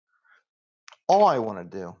all I want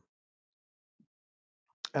to do,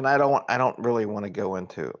 and I don't really want to go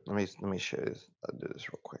into. Let me show you this. I'll do this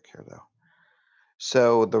real quick here though.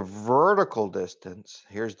 So the vertical distance,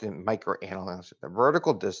 here's the micro analysis. The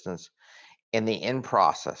vertical distance in the in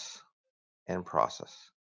process.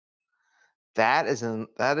 That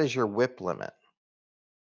is your WIP limit.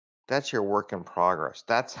 That's your work in progress.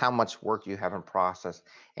 That's how much work you have in process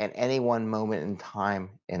at any one moment in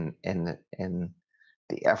time in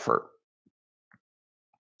the effort.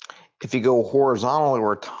 If you go horizontally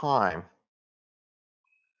over time,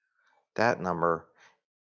 that number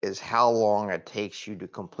is how long it takes you to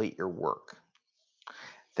complete your work.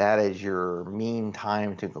 That is your mean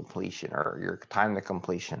time to completion, or your time to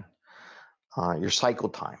completion, your cycle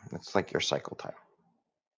time. It's like your cycle time.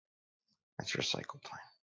 That's your cycle time.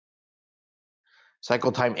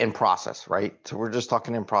 Cycle time in process, right? So we're just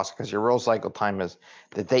talking in process because your real cycle time is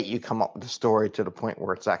the date you come up with the story to the point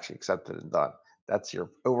where it's actually accepted and done. That's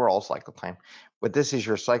your overall cycle time. But this is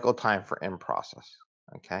your cycle time for in process.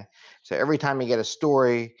 Okay. So every time you get a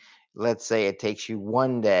story, let's say it takes you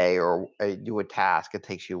 1 day, or do a task, it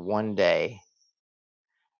takes you 1 day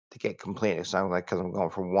to get completed. So I'm like, because I'm going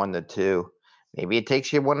from 1 to 2, maybe it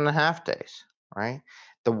takes you 1.5 days, right?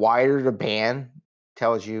 The wider the band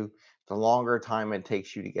tells you the longer time it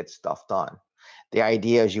takes you to get stuff done. The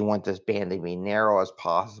idea is you want this band to be narrow as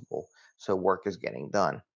possible so work is getting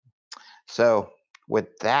done. So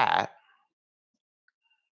with that,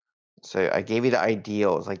 so I gave you the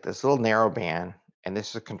ideal. It's like this little narrow band, and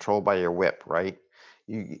this is controlled by your WIP, right?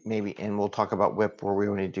 You maybe, and we'll talk about WIP where we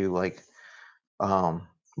only do like 1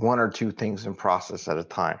 or 2 things in process at a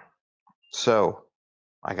time. So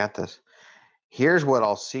I got this. Here's what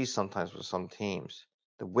I'll see sometimes with some teams.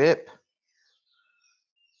 The WIP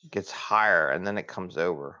gets higher, and then it comes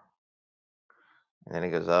over, and then it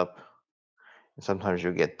goes up. And sometimes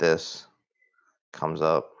you'll get this, comes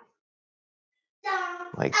up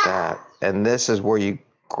like that. And this is where you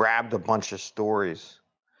grabbed a bunch of stories,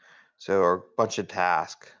 so, or a bunch of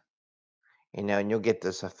tasks, and you'll get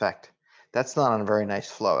this effect. That's not a very nice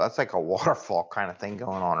flow. That's like a waterfall kind of thing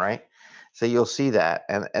going on, right? So you'll see that,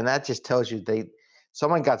 and that just tells you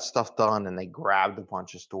someone got stuff done and they grabbed a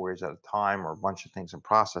bunch of stories at a time or a bunch of things in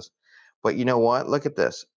process. But you know what? Look at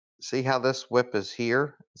this. See how this WIP is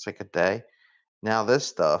here? It's like a day. Now this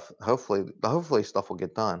stuff, hopefully stuff will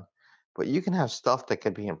get done. But you can have stuff that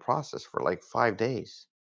could be in process for like 5 days,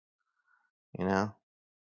 you know?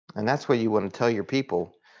 And that's what you want to tell your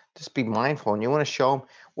people. Just be mindful, and you want to show them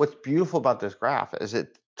what's beautiful about this graph is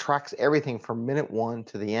it tracks everything from minute 1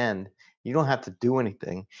 to the end. You don't have to do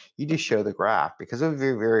anything. You just show the graph, because it would be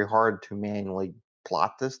very, very hard to manually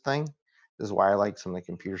plot this thing. This is why I like some of the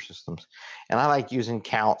computer systems. And I like using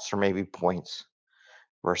counts or maybe points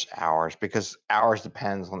versus hours, because hours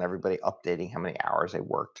depends on everybody updating how many hours they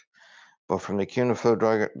worked. But from the cumulative flow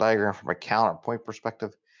diagram, from a count or point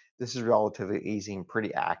perspective, this is relatively easy and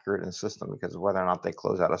pretty accurate in the system because of whether or not they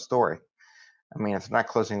close out a story. I mean, if it's not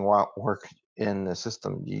closing work in the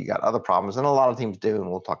system, you got other problems, and a lot of teams do, and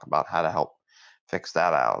we'll talk about how to help fix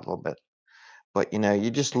that out a little bit. But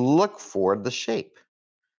you just look for the shape.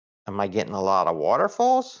 Am I getting a lot of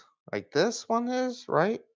waterfalls like this one is,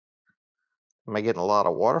 right? Am I getting a lot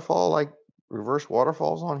of waterfall, like reverse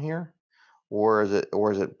waterfalls on here? Or is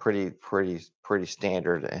it pretty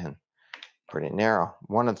standard and pretty narrow?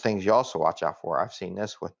 One of the things you also watch out for, I've seen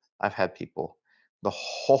this with, I've had people, the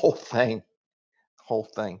whole thing.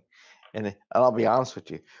 And I'll be honest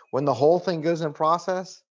with you, when the whole thing goes in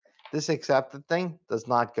process, this accepted thing does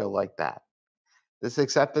not go like that. This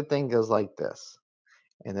accepted thing goes like this,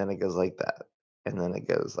 and then it goes like that, and then it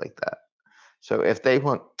goes like that. So if they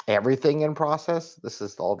want everything in process, this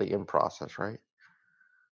is all the in process, right?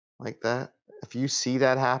 Like that. If you see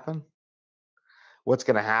that happen, what's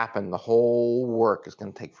going to happen? The whole work is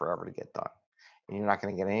going to take forever to get done, and you're not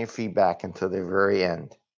going to get any feedback until the very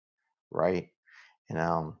end, right?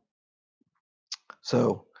 And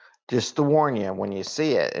so just to warn you, when you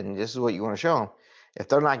see it, and this is what you want to show them, if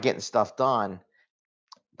they're not getting stuff done,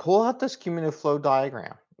 pull out this cumulative flow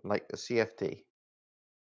diagram, like the CFD,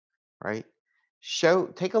 right?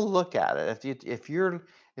 Take a look at it. If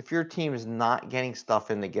your team is not getting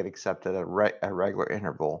stuff in to get accepted at a regular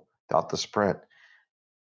interval throughout the sprint,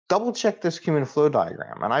 double check this cumulative flow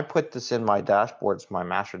diagram. And I put this in my dashboards, my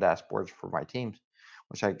master dashboards for my teams,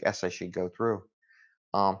 which I guess I should go through,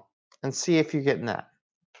 and see if you're getting that.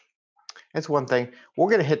 It's one thing. We're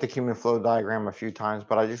going to hit the cumulative flow diagram a few times,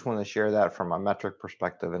 but I just want to share that from a metric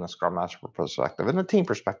perspective and a Scrum Master perspective and a team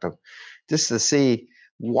perspective, just to see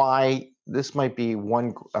why this might be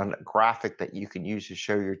one graphic that you can use to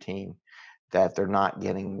show your team that they're not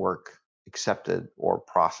getting work accepted or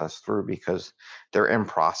processed through, because their in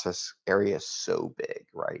process area is so big,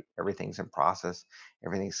 right? Everything's in process,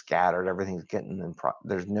 everything's scattered, everything's getting in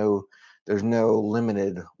there's no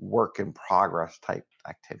limited work in progress type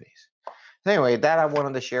activities. Anyway, that I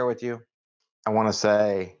wanted to share with you. I want to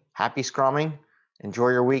say happy scrumming. Enjoy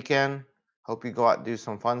your weekend. Hope you go out and do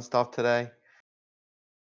some fun stuff today.